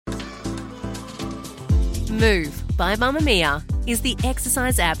Move by Mamamia is the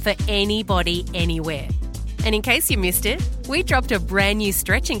exercise app for anybody, anywhere. And in case you missed it, we dropped a brand new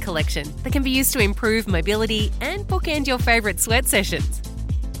stretching collection that can be used to improve mobility and bookend your favourite sweat sessions.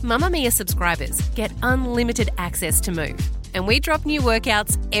 Mamamia subscribers get unlimited access to Move, and we drop new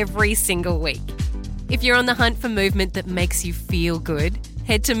workouts every single week. If you're on the hunt for movement that makes you feel good,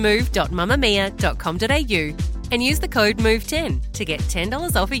 head to move.mamamia.com.au and use the code MOVE10 to get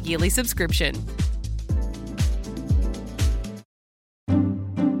 $10 off a yearly subscription.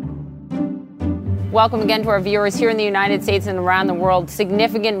 Welcome again to our viewers here in the United States and around the world.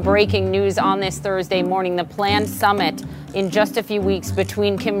 Significant breaking news on this Thursday morning. The planned summit in just a few weeks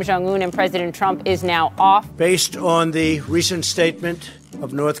between Kim Jong-un and President Trump is now off. Based on the recent statement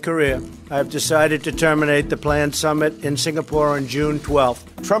of North Korea, I have decided to terminate the planned summit in Singapore on June 12th.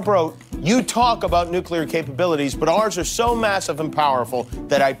 Trump wrote, "You talk about nuclear capabilities, but ours are so massive and powerful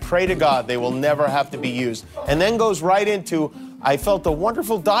that I pray to God they will never have to be used." And then goes right into, "I felt a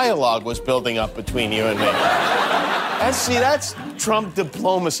wonderful dialogue was building up between you and me." That's Trump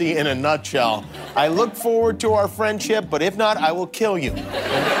diplomacy in a nutshell. I look forward to our friendship, but if not, I will kill you.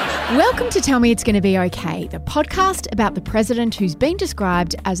 Welcome to Tell Me It's Going to Be Okay, the podcast about the president who's been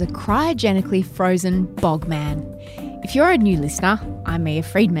described as a cryogenically frozen bog man. If you're a new listener, I'm Mia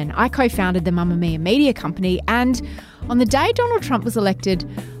Friedman. I co-founded the Mamamia Media Company, and on the day Donald Trump was elected,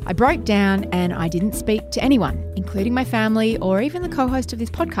 I broke down and I didn't speak to anyone, including my family or even the co-host of this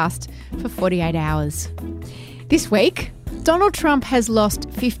podcast, for 48 hours. This week, Donald Trump has lost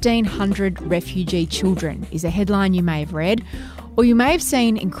 1,500 refugee children, is a headline you may have read, or you may have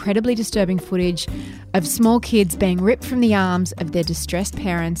seen incredibly disturbing footage of small kids being ripped from the arms of their distressed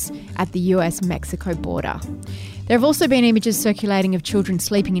parents at the US-Mexico border. There have also been images circulating of children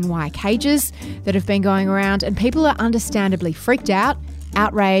sleeping in wire cages that have been going around, and people are understandably freaked out,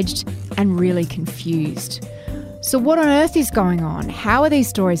 outraged, and really confused. So what on earth is going on? How are these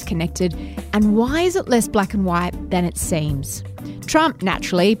stories connected? And why is it less black and white than it seems? Trump,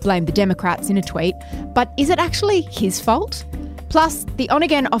 naturally, blamed the Democrats in a tweet, but is it actually his fault? Plus, the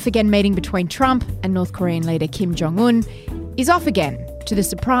on-again, off-again meeting between Trump and North Korean leader Kim Jong-un is off again, to the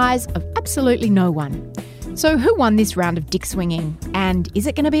surprise of absolutely no one. So who won this round of dick swinging? And is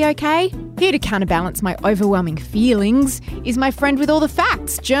it going to be okay? Here to counterbalance my overwhelming feelings is my friend with all the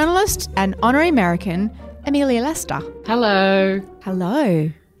facts, journalist and honorary American, Amelia Lester. Hello.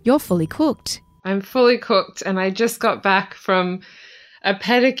 Hello. You're fully cooked. I'm fully cooked, and I just got back from a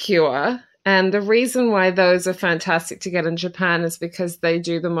pedicure. And the reason why those are fantastic to get in Japan is because they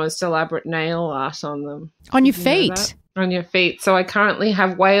do the most elaborate nail art on them. On your feet? On your feet. So I currently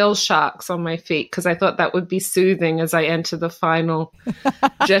have whale sharks on my feet because I thought that would be soothing as I enter the final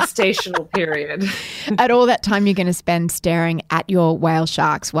gestational period. At all that time you're going to spend staring at your whale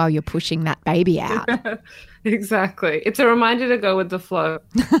sharks while you're pushing that baby out. Exactly. It's a reminder to go with the flow.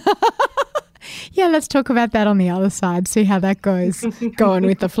 Yeah, let's talk about that on the other side, see how that goes, going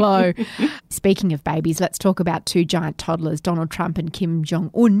with the flow. Speaking of babies, let's talk about two giant toddlers, Donald Trump and Kim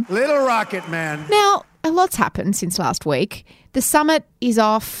Jong-un. Little rocket man. Now, a lot's happened since last week. The summit is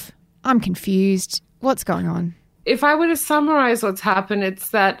off. I'm confused. What's going on? If I were to summarize what's happened, it's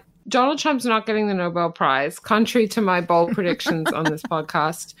that Donald Trump's not getting the Nobel Prize, contrary to my bold predictions on this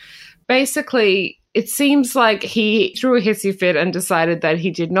podcast. Basically, it seems like he threw a hissy fit and decided that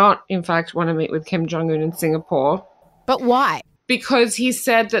he did not, in fact, want to meet with Kim Jong-un in Singapore. But why? Because he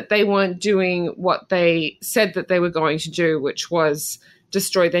said that they weren't doing what they said that they were going to do, which was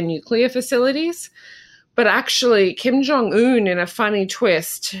destroy their nuclear facilities. But actually, Kim Jong-un, in a funny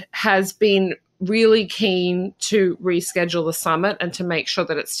twist, has been really keen to reschedule the summit and to make sure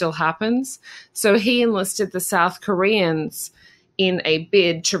that it still happens. So he enlisted the South Koreans in a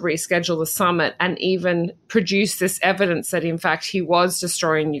bid to reschedule the summit and even produce this evidence that, in fact, he was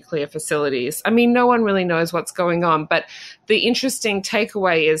destroying nuclear facilities. I mean, no one really knows what's going on, but the interesting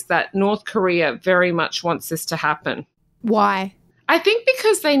takeaway is that North Korea very much wants this to happen. Why? I think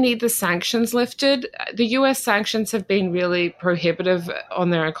because they need the sanctions lifted. The US sanctions have been really prohibitive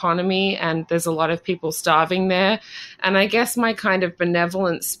on their economy, and there's a lot of people starving there. And I guess my kind of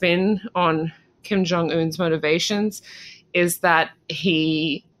benevolent spin on Kim Jong-un's motivations is that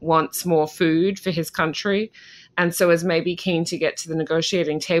he wants more food for his country and so is maybe keen to get to the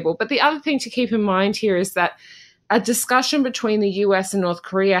negotiating table. But the other thing to keep in mind here is that a discussion between the US and North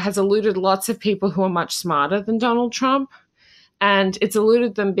Korea has eluded lots of people who are much smarter than Donald Trump. And it's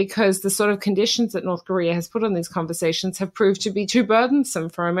eluded them because the sort of conditions that North Korea has put on these conversations have proved to be too burdensome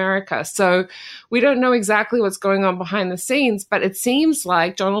for America. So we don't know exactly what's going on behind the scenes, but it seems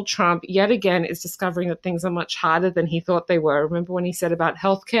like Donald Trump yet again is discovering that things are much harder than he thought they were. Remember when he said about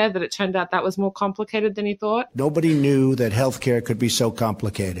healthcare that it turned out that was more complicated than he thought? Nobody knew that healthcare could be so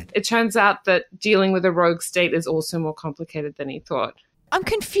complicated. It turns out that dealing with a rogue state is also more complicated than he thought. I'm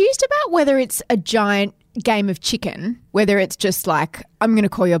confused about whether it's a giant game of chicken, whether it's just like, I'm going to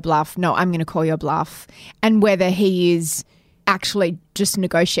call your bluff, no, I'm going to call your bluff, and whether he is actually just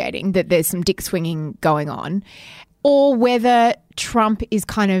negotiating, that there's some dick swinging going on, or whether Trump is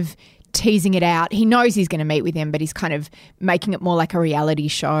kind of teasing it out. He knows he's going to meet with him, but he's kind of making it more like a reality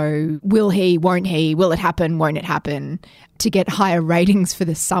show. Will he, won't he, will it happen, won't it happen, to get higher ratings for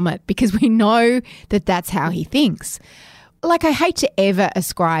the summit, because we know that that's how he thinks. Like, I hate to ever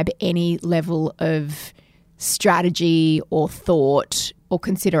ascribe any level of strategy or thought or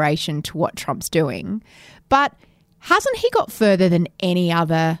consideration to what Trump's doing, but hasn't he got further than any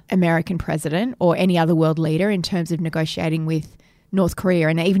other American president or any other world leader in terms of negotiating with North Korea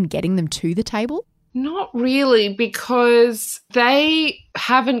and even getting them to the table? Not really, because they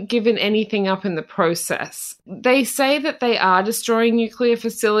haven't given anything up in the process. They say that they are destroying nuclear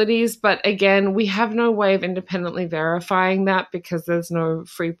facilities, but again, we have no way of independently verifying that because there's no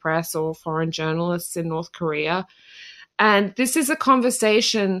free press or foreign journalists in North Korea. And this is a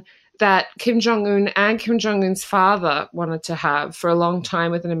conversation that Kim Jong-un and Kim Jong-un's father wanted to have for a long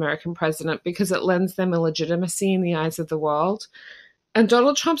time with an American president because it lends them a legitimacy in the eyes of the world. And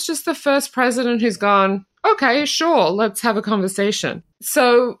Donald Trump's just the first president who's gone, okay, sure, let's have a conversation.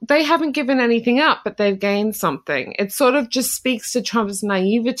 So they haven't given anything up, but they've gained something. It sort of just speaks to Trump's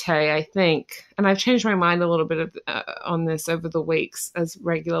naivete, I think. And I've changed my mind a little bit on this over the weeks, as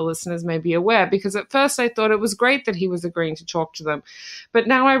regular listeners may be aware, because at first I thought it was great that he was agreeing to talk to them. But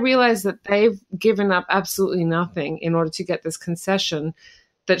now I realize that they've given up absolutely nothing in order to get this concession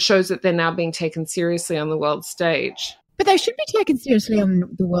that shows that they're now being taken seriously on the world stage. But they should be taken seriously on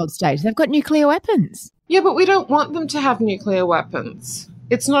the world stage. They've got nuclear weapons. Yeah, but we don't want them to have nuclear weapons.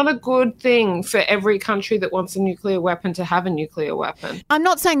 It's not a good thing for every country that wants a nuclear weapon to have a nuclear weapon. I'm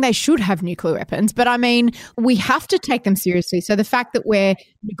not saying they should have nuclear weapons, but I mean, we have to take them seriously. So the fact that we're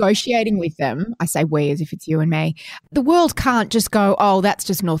negotiating with them, I say we as if it's you and me, the world can't just go, oh, that's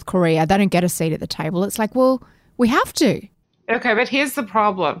just North Korea. They don't get a seat at the table. It's like, well, we have to. Okay, but here's the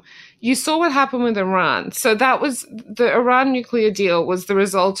problem. You saw what happened with Iran. So that was the Iran nuclear deal was the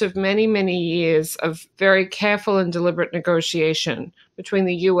result of many, many years of very careful and deliberate negotiation between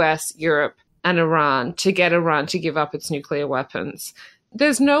the US, Europe, and Iran to get Iran to give up its nuclear weapons.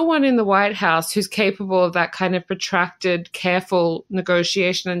 There's no one in the White House who's capable of that kind of protracted, careful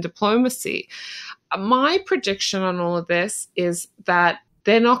negotiation and diplomacy. My prediction on all of this is that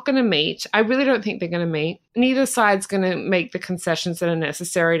they're not going to meet. I really don't think they're going to meet. Neither side's going to make the concessions that are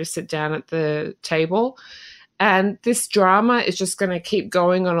necessary to sit down at the table. And this drama is just going to keep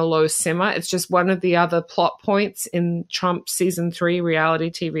going on a low simmer. It's just one of the other plot points in Trump's season 3 reality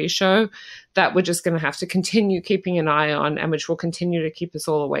TV show that we're just going to have to continue keeping an eye on and which will continue to keep us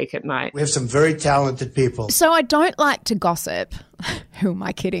all awake at night. We have some very talented people. So I don't like to gossip. Who am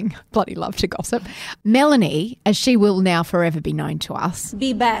I kidding? Bloody love to gossip. Melanie, as she will now forever be known to us.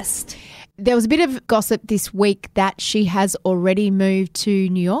 Be best. There was a bit of gossip this week that she has already moved to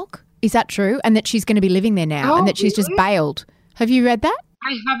New York. Is that true? And that she's going to be living there now and that she's just bailed. Have you read that?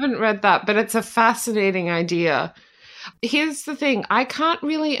 I haven't read that, but it's a fascinating idea. Here's the thing. I can't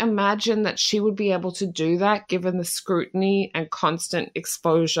really imagine that she would be able to do that given the scrutiny and constant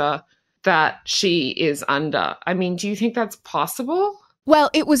exposure that she is under. I mean, do you think that's possible? Well,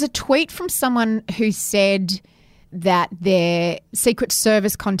 it was a tweet from someone who said that their Secret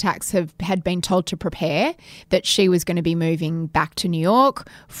Service contacts had been told to prepare, that she was going to be moving back to New York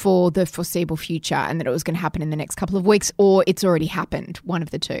for the foreseeable future and that it was going to happen in the next couple of weeks, or it's already happened, one of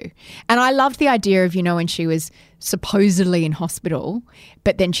the two. And I loved the idea of, when she was supposedly in hospital,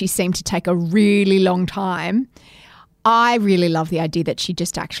 but then she seemed to take a really long time. I really love the idea that she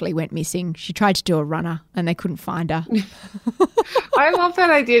just actually went missing. She tried to do a runner and they couldn't find her. I love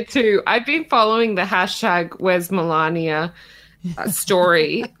that idea too. I've been following the hashtag Where's Melania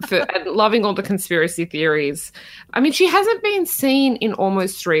story and loving all the conspiracy theories. I mean, she hasn't been seen in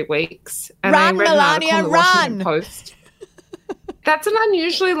almost 3 weeks. And run, I read Melania, an article in the run! Washington Post. That's an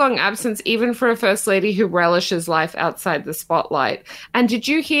unusually long absence, even for a first lady who relishes life outside the spotlight. And did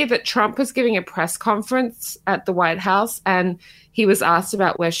you hear that Trump was giving a press conference at the White House and he was asked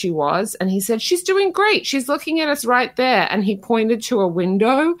about where she was? And he said, she's doing great. She's looking at us right there. And he pointed to a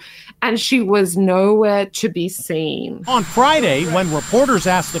window and she was nowhere to be seen. On Friday, when reporters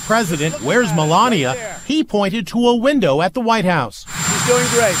asked the president, where's Melania, he pointed to a window at the White House. She's doing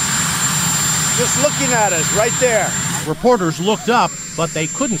great. Just looking at us right there. Reporters looked up, but they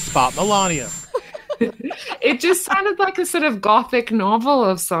couldn't spot Melania. It just sounded like a sort of gothic novel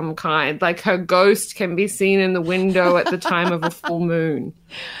of some kind, like her ghost can be seen in the window at the time of a full moon.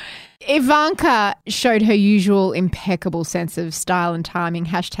 Ivanka showed her usual impeccable sense of style and timing,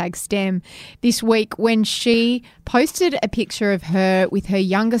 #STEM, this week when she posted a picture of her with her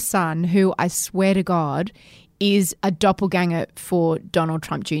younger son, who I swear to God is a doppelganger for Donald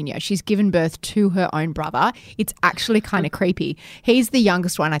Trump Jr. She's given birth to her own brother. It's actually kind of creepy. He's the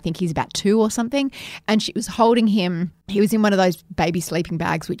youngest one. I think he's about 2 or something. And she was holding him. He was in one of those baby sleeping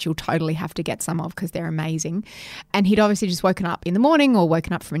bags, which you'll totally have to get some of because they're amazing. And he'd obviously just woken up in the morning or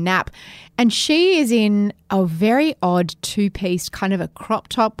woken up from a nap. And she is in a very odd 2-piece, kind of a crop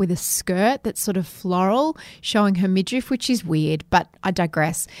top with a skirt that's sort of floral, showing her midriff, which is weird, but I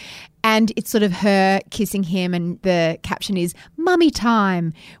digress. And it's sort of her kissing him, and the caption is "Mummy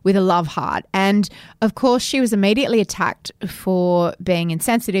time" with a love heart. And of course, she was immediately attacked for being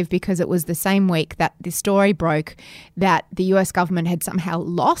insensitive because it was the same week that this story broke that the US government had somehow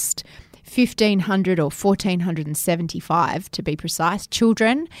lost 1,500 or 1,475, to be precise,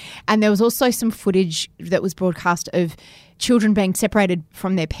 children. And there was also some footage that was broadcast of children being separated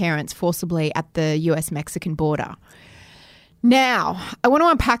from their parents forcibly at the US-Mexican border. Now, I want to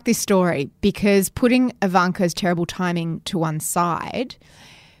unpack this story because putting Ivanka's terrible timing to one side,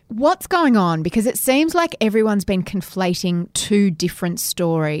 what's going on? Because it seems like everyone's been conflating 2 different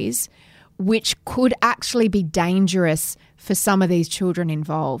stories, which could actually be dangerous for some of these children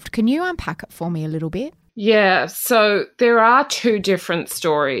involved. Can you unpack it for me a little bit? Yeah, so there are 2 different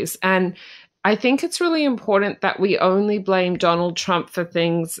stories, and I think it's really important that we only blame Donald Trump for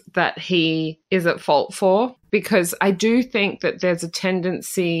things that he is at fault for, because I do think that there's a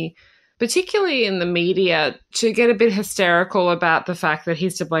tendency, particularly in the media, to get a bit hysterical about the fact that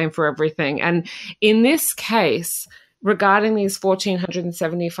he's to blame for everything. And in this case, regarding these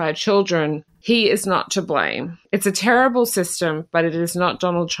 1,475 children, he is not to blame. It's a terrible system, but it is not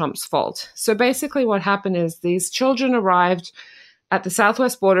Donald Trump's fault. So basically what happened is these children arrived at the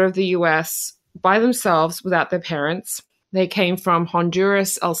southwest border of the US by themselves without their parents. They came from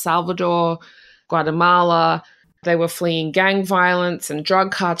Honduras, El Salvador, Guatemala. They were fleeing gang violence and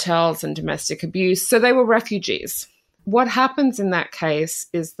drug cartels and domestic abuse. So they were refugees. What happens in that case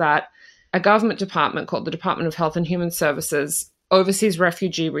is that a government department called the Department of Health and Human Services oversees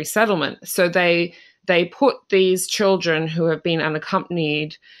refugee resettlement. So they put these children who have been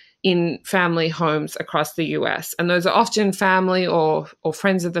unaccompanied in family homes across the US. And those are often family or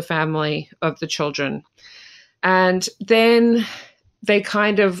friends of the family of the children. And then they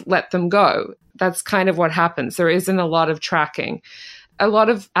kind of let them go. That's kind of what happens. There isn't a lot of tracking. A lot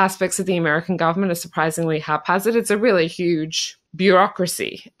of aspects of the American government are surprisingly haphazard. It's a really huge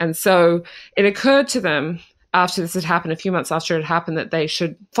bureaucracy. And so it occurred to them after this had happened, a few months after it happened, that they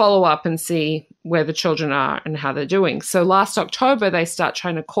should follow up and see where the children are and how they're doing. So last October, they start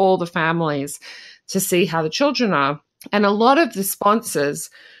trying to call the families to see how the children are. And a lot of the sponsors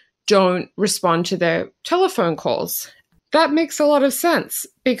don't respond to their telephone calls. That makes a lot of sense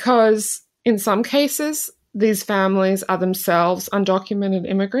because in some cases, these families are themselves undocumented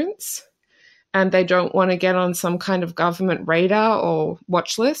immigrants and they don't want to get on some kind of government radar or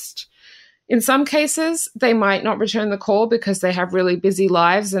watch list. In some cases, they might not return the call because they have really busy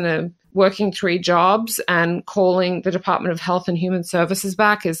lives and are working 3 jobs, and calling the Department of Health and Human Services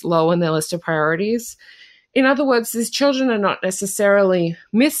back is low on their list of priorities. In other words, these children are not necessarily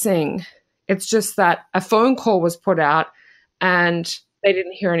missing. It's just that a phone call was put out and they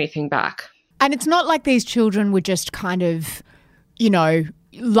didn't hear anything back. And it's not like these children were just kind of, you know,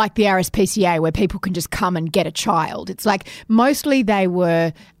 like the RSPCA where people can just come and get a child. It's like mostly they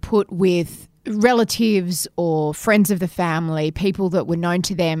were put with relatives or friends of the family, people that were known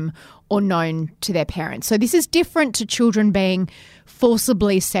to them or known to their parents. So this is different to children being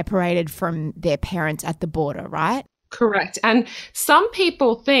forcibly separated from their parents at the border, right? Correct. And some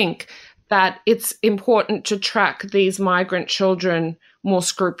people think that it's important to track these migrant children more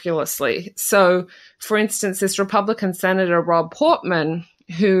scrupulously. So, for instance, this Republican Senator Rob Portman,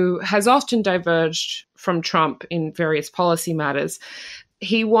 who has often diverged from Trump in various policy matters,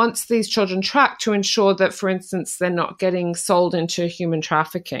 he wants these children tracked to ensure that, for instance, they're not getting sold into human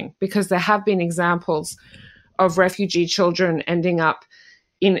trafficking, because there have been examples of refugee children ending up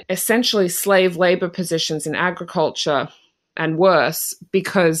in essentially slave labor positions in agriculture and worse,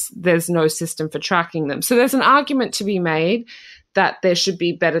 because there's no system for tracking them. So there's an argument to be made that there should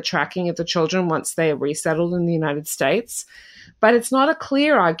be better tracking of the children once they are resettled in the United States. But it's not a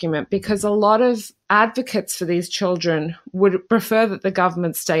clear argument, because a lot of advocates for these children would prefer that the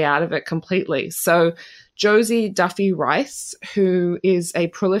government stay out of it completely. So Josie Duffy Rice, who is a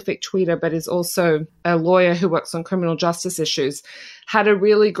prolific tweeter but is also a lawyer who works on criminal justice issues, had a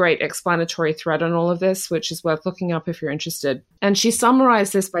really great explanatory thread on all of this, which is worth looking up if you're interested. And she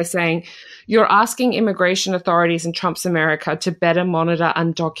summarized this by saying, "You're asking immigration authorities in Trump's America to better monitor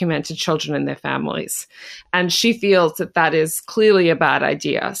undocumented children and their families." And she feels that that is clearly a bad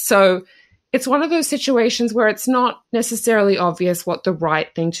idea. So it's one of those situations where it's not necessarily obvious what the right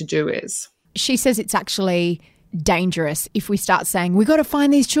thing to do is. She says it's actually dangerous if we start saying, we got to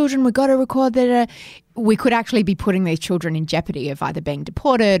find these children, we got to record that. We could actually be putting these children in jeopardy of either being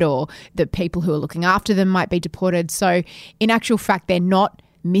deported, or the people who are looking after them might be deported. So in actual fact, they're not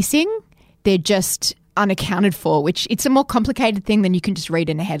missing, they're just unaccounted for, which it's a more complicated thing than you can just read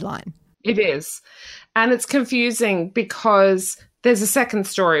in a headline. It is. And it's confusing because there's a second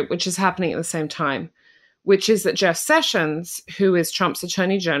story which is happening at the same time, which is that Jeff Sessions, who is Trump's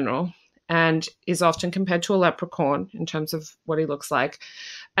attorney general and is often compared to a leprechaun in terms of what he looks like,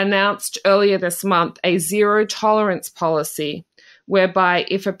 announced earlier this month a zero tolerance policy whereby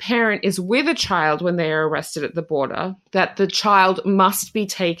if a parent is with a child when they are arrested at the border, that the child must be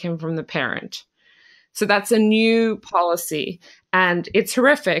taken from the parent. So that's a new policy, and it's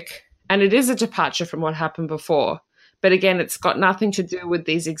horrific, and it is a departure from what happened before. But again, it's got nothing to do with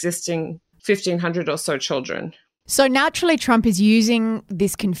these existing 1,500 or so children. So naturally, Trump is using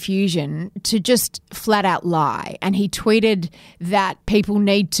this confusion to just flat out lie. And he tweeted that people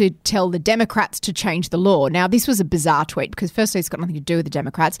need to tell the Democrats to change the law. Now, this was a bizarre tweet because firstly, it's got nothing to do with the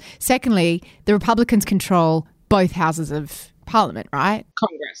Democrats. Secondly, the Republicans control both houses of Parliament, right?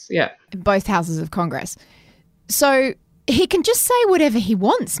 Congress, yeah. Both houses of Congress. So he can just say whatever he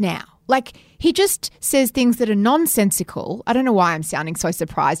wants now. Like, he just says things that are nonsensical. I don't know why I'm sounding so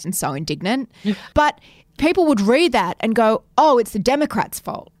surprised and so indignant, but people would read that and go, oh, it's the Democrats'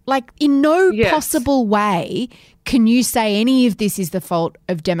 fault. Like, in no possible way can you say any of this is the fault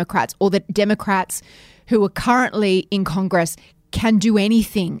of Democrats, or that Democrats who are currently in Congress can do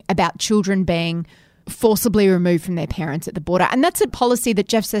anything about children being forcibly removed from their parents at the border. And that's a policy that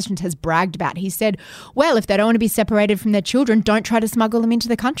Jeff Sessions has bragged about. He said, well, if they don't want to be separated from their children, don't try to smuggle them into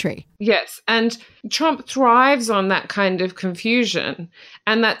the country. Yes, and Trump thrives on that kind of confusion.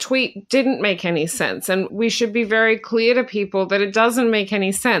 And that tweet didn't make any sense. And we should be very clear to people that it doesn't make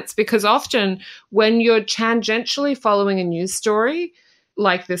any sense, because often when you're tangentially following a news story,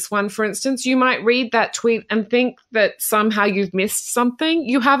 like this one, for instance, you might read that tweet and think that somehow you've missed something.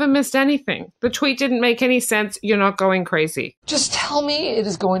 You haven't missed anything. The tweet didn't make any sense. You're not going crazy. Just tell me it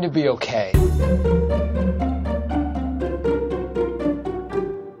is going to be okay.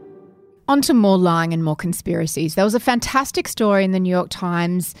 On to more lying and more conspiracies. There was a fantastic story in the New York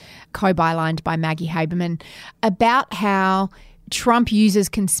Times, co-bylined by Maggie Haberman, about how Trump uses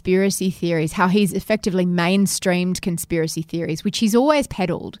conspiracy theories, how he's effectively mainstreamed conspiracy theories, which he's always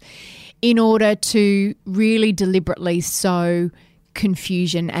peddled, in order to really deliberately sow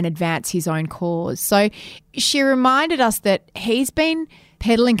confusion and advance his own cause. So she reminded us that he's been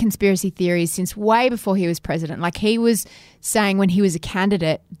peddling conspiracy theories since way before he was president. Like, he was saying when he was a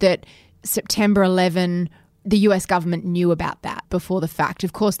candidate that September 11, the US government knew about that before the fact.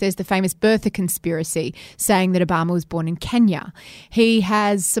 Of course, there's the famous birther conspiracy saying that Obama was born in Kenya. He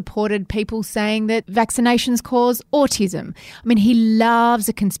has supported people saying that vaccinations cause autism. I mean, he loves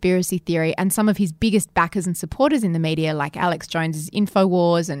a conspiracy theory, and some of his biggest backers and supporters in the media, like Alex Jones's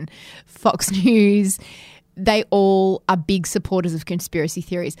InfoWars and Fox News, they all are big supporters of conspiracy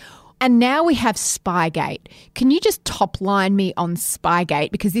theories. And now we have Spygate. Can you just top line me on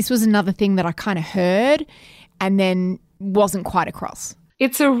Spygate? Because this was another thing that I kind of heard and then wasn't quite across.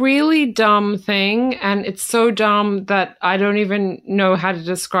 It's a really dumb thing, and it's so dumb that I don't even know how to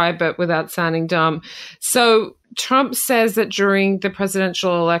describe it without sounding dumb. So Trump says that during the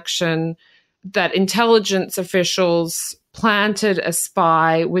presidential election that intelligence officials planted a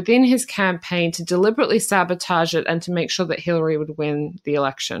spy within his campaign to deliberately sabotage it and to make sure that Hillary would win the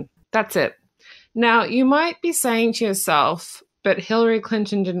election. That's it. Now, you might be saying to yourself, but Hillary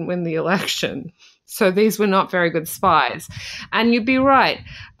Clinton didn't win the election, so these were not very good spies. And you'd be right.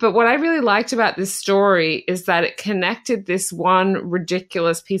 But what I really liked about this story is that it connected this one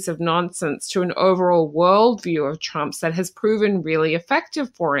ridiculous piece of nonsense to an overall worldview of Trump's that has proven really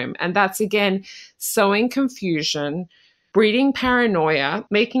effective for him. And that's, again, sowing confusion, breeding paranoia,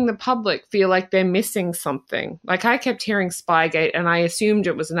 making the public feel like they're missing something. Like, I kept hearing Spygate and I assumed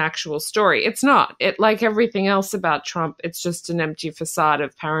it was an actual story. It's not. It, like everything else about Trump, it's just an empty facade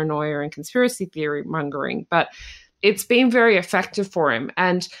of paranoia and conspiracy theory mongering. But it's been very effective for him.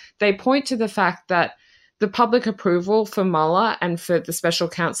 And they point to the fact that the public approval for Mueller and for the special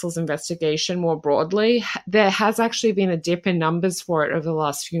counsel's investigation more broadly, there has actually been a dip in numbers for it over the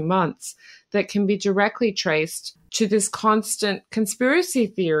last few months that can be directly traced to this constant conspiracy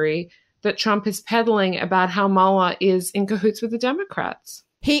theory that Trump is peddling about how Mueller is in cahoots with the Democrats.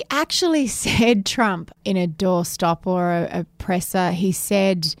 He actually said, Trump, in a doorstop or a presser, he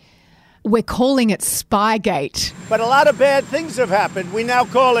said, "We're calling it Spygate." But a lot of bad things have happened. We now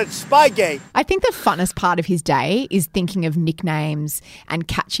call it Spygate. I think the funnest part of his day is thinking of nicknames and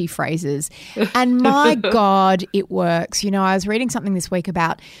catchy phrases. And my God, it works. You know, I was reading something this week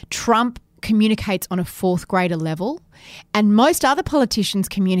about Trump communicates on a fourth grader level, and most other politicians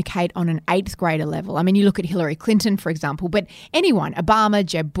communicate on an eighth grader level. I mean, you look at Hillary Clinton, for example, but anyone, Obama,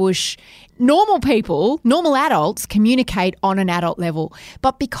 Jeb Bush, normal people, normal adults communicate on an adult level.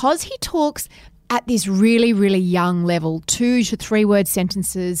 But because he talks at this really, really young level, 2 to 3 word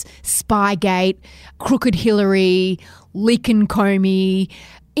sentences, Spygate, Crooked Hillary, Leak and Comey,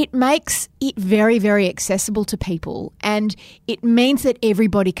 it makes it very, very accessible to people, and it means that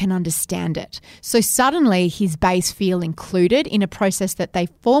everybody can understand it. So suddenly his base feel included in a process that they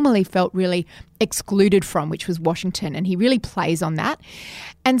formerly felt really excluded from, which was Washington, and he really plays on that.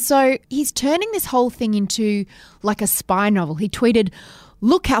 And so he's turning this whole thing into like a spy novel. He tweeted,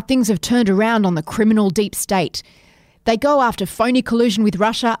 "Look how things have turned around on the criminal deep state. They go after phony collusion with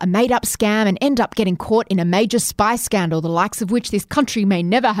Russia, a made-up scam, and end up getting caught in a major spy scandal, the likes of which this country may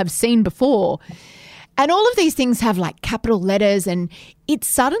never have seen before." And all of these things have like capital letters, and it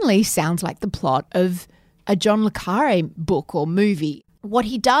suddenly sounds like the plot of a John le Carre book or movie. What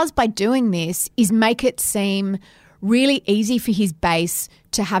he does by doing this is make it seem really easy for his base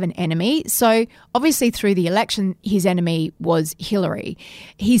to have an enemy. So obviously through the election, his enemy was Hillary.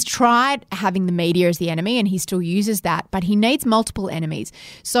 He's tried having the media as the enemy and he still uses that, but he needs multiple enemies.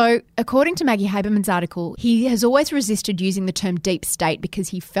 So according to Maggie Haberman's article, he has always resisted using the term deep state because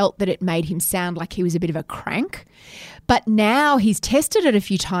he felt that it made him sound like he was a bit of a crank. But now he's tested it a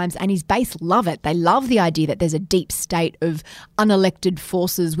few times and his base love it. They love the idea that there's a deep state of unelected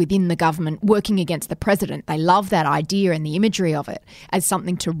forces within the government working against the president. They love that idea and the imagery of it as something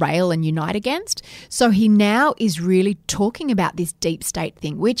to rail and unite against. So he now is really talking about this deep state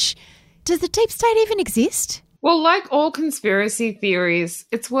thing, which, does the deep state even exist? Well, like all conspiracy theories,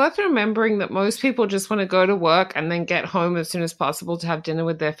 it's worth remembering that most people just want to go to work and then get home as soon as possible to have dinner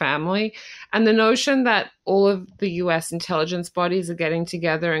with their family. And the notion that all of the US intelligence bodies are getting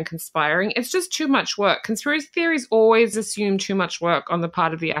together and conspiring, it's just too much work. Conspiracy theories always assume too much work on the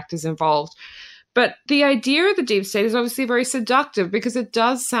part of the actors involved. But the idea of the deep state is obviously very seductive because it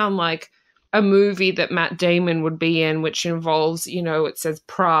does sound like a movie that Matt Damon would be in, which involves, you know, it says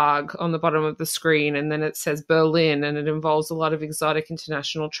Prague on the bottom of the screen and then it says Berlin, and it involves a lot of exotic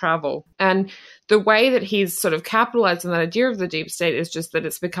international travel. And the way that he's sort of capitalized on that idea of the deep state is just that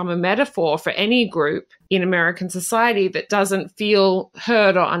it's become a metaphor for any group in American society that doesn't feel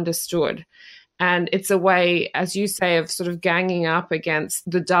heard or understood. And it's a way, as you say, of sort of ganging up against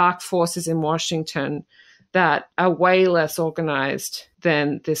the dark forces in Washington that are way less organized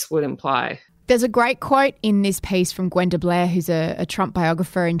than this would imply. There's a great quote in this piece from Gwenda Blair, who's a Trump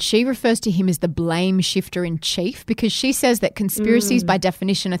biographer, and she refers to him as the blame shifter in chief because she says that conspiracies by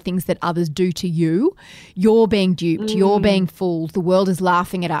definition are things that others do to you. You're being duped. You're being fooled. The world is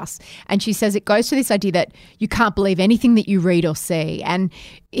laughing at us. And she says it goes to this idea that you can't believe anything that you read or see. And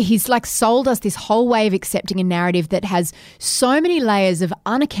he's like sold us this whole way of accepting a narrative that has so many layers of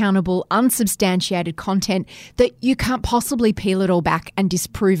unaccountable, unsubstantiated content that you can't possibly peel it all back and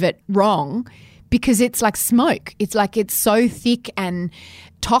disprove it wrong because it's like smoke. It's like it's so thick and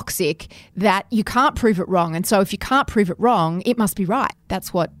toxic that you can't prove it wrong. And so if you can't prove it wrong, it must be right.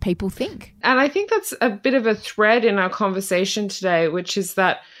 That's what people think. And I think that's a bit of a thread in our conversation today, which is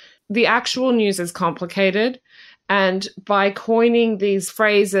that the actual news is complicated. And by coining these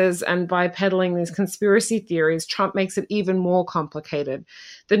phrases and by peddling these conspiracy theories, Trump makes it even more complicated.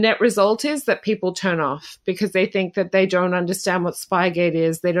 The net result is that people turn off because they think that they don't understand what Spygate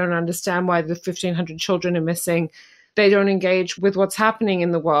is. They don't understand why the 1,500 children are missing. they don't engage with what's happening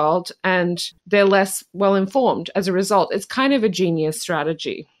in the world, and they're less well informed as a result. It's kind of a genius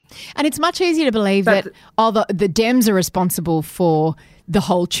strategy. And it's much easier to believe that the Dems are responsible for the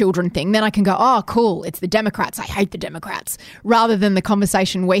whole children thing. Then I can go, oh, cool, it's the Democrats. I hate the Democrats. Rather than the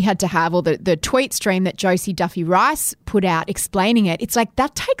conversation we had to have, or the tweet stream that Josie Duffy-Rice put out explaining it. It's like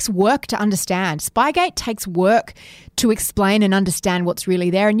that takes work to understand. Spygate takes work to explain and understand what's really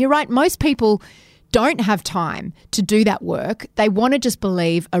there. And you're right, most people don't have time to do that work. They want to just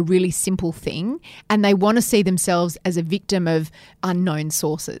believe a really simple thing, and they want to see themselves as a victim of unknown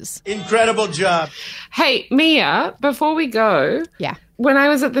sources. Incredible job. Hey, Mia, before we go, when I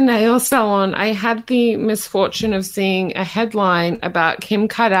was at the nail salon, I had the misfortune of seeing a headline about Kim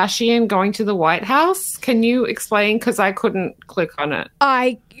Kardashian going to the White House. Can you explain? Because I couldn't click on it.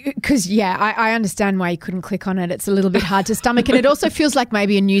 I understand why you couldn't click on it. It's a little bit hard to stomach. And it also feels like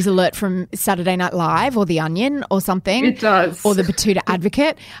maybe a news alert from Saturday Night Live or The Onion or something. It does. Or the Batuta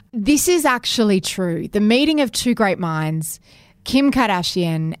Advocate. This is actually true. The meeting of two great minds, Kim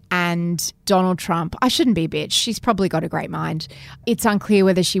Kardashian and Donald Trump. I shouldn't be a bitch. She's probably got a great mind. It's unclear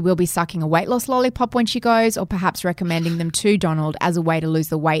whether she will be sucking a weight loss lollipop when she goes, or perhaps recommending them to Donald as a way to lose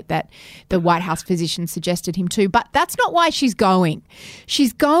the weight that the White House physician suggested him to. But that's not why she's going.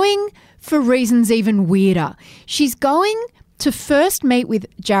 She's going for reasons even weirder. She's going to first meet with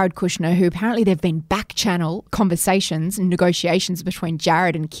Jared Kushner, who apparently there have been back-channel conversations and negotiations between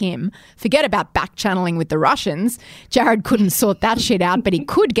Jared and Kim. Forget about back-channeling with the Russians. Jared couldn't sort that shit out, but he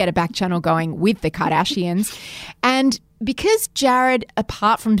could get a back-channel going with the Kardashians. And because Jared,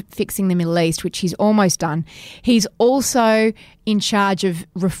 apart from fixing the Middle East, which he's almost done, he's also in charge of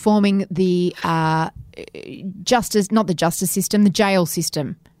reforming the justice system, the jail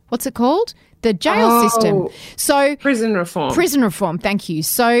system. What's it called? The jail system. So prison reform. Prison reform, thank you.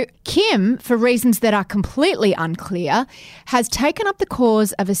 So Kim, for reasons that are completely unclear, has taken up the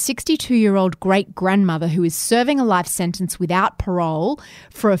cause of a 62-year-old great-grandmother who is serving a life sentence without parole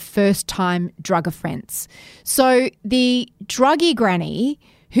for a first-time drug offence. So the druggy granny,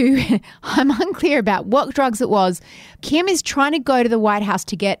 who I'm unclear about what drugs it was, Kim is trying to go to the White House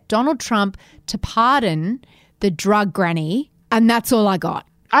to get Donald Trump to pardon the drug granny, and that's all I got.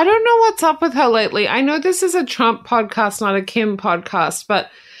 I don't know what's up with her lately. I know this is a Trump podcast, not a Kim podcast, but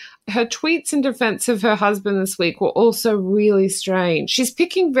her tweets in defense of her husband this week were also really strange. She's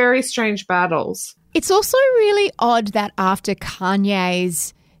picking very strange battles. It's also really odd that after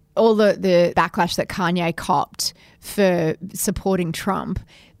Kanye's, all the backlash that Kanye copped for supporting Trump,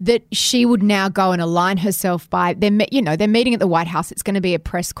 that she would now go and align herself by, they're meeting at the White House. It's going to be a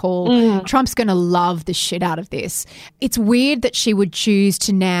press call. Trump's going to love the shit out of this. It's weird that she would choose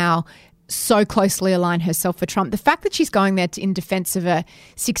to now so closely align herself for Trump. The fact that she's going there in defense of a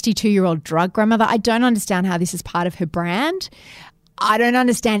 62-year-old drug grandmother, I don't understand how this is part of her brand. I don't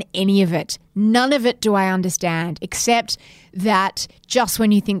understand any of it. None of it do I understand, except that just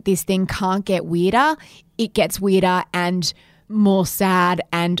when you think this thing can't get weirder, it gets weirder and more sad,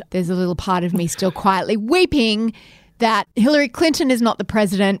 and there's a little part of me still quietly weeping that Hillary Clinton is not the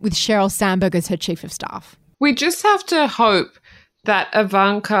president with Sheryl Sandberg as her chief of staff. We just have to hope that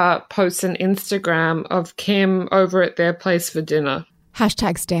Ivanka posts an Instagram of Kim over at their place for dinner.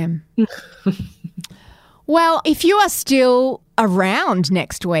 #STEM. Well, if you are still around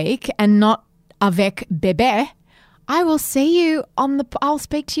next week and not avec bébé, I will see you I'll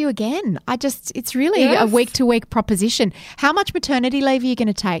speak to you again. It's really a week-to-week proposition. How much maternity leave are you going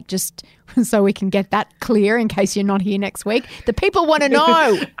to take? Just so we can get that clear in case you're not here next week. The people want to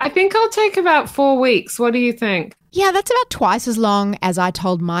know. I think I'll take about 4 weeks. What do you think? Yeah, that's about twice as long as I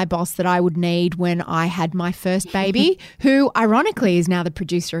told my boss that I would need when I had my first baby, who ironically is now the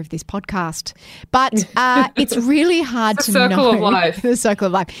producer of this podcast. But it's really hard to know. The circle of life. The circle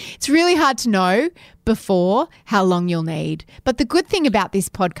of life. It's really hard to know before how long you'll need. But the good thing about this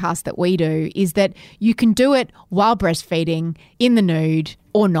podcast that we do is that you can do it while breastfeeding, in the nude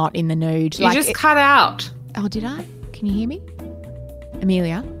or not in the nude. You just cut out. Oh, did I? Can you hear me?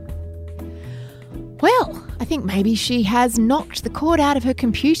 Amelia? Well, I think maybe she has knocked the cord out of her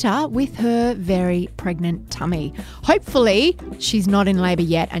computer with her very pregnant tummy. Hopefully, she's not in labour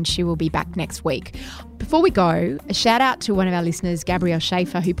yet and she will be back next week. Before we go, a shout out to one of our listeners, Gabrielle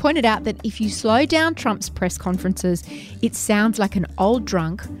Schaefer, who pointed out that if you slow down Trump's press conferences, it sounds like an old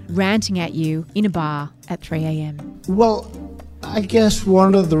drunk ranting at you in a bar at 3 a.m. Well, I guess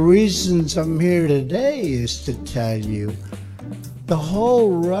one of the reasons I'm here today is to tell you the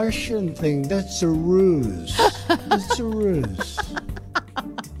whole Russian thing, that's a ruse. It's a ruse.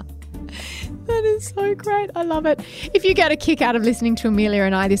 That That is so great. I love it. If you get a kick out of listening to Amelia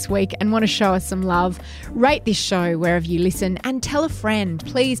and I this week and want to show us some love, rate this show wherever you listen and tell a friend.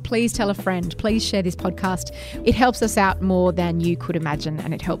 Please tell a friend. Please share this podcast. It helps us out more than you could imagine,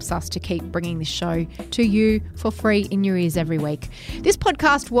 and it helps us to keep bringing this show to you for free in your ears every week. This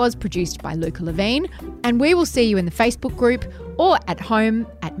podcast was produced by Luca Levine, and we will see you in the Facebook group or at home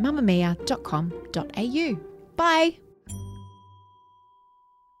at mamamia.com.au. Bye.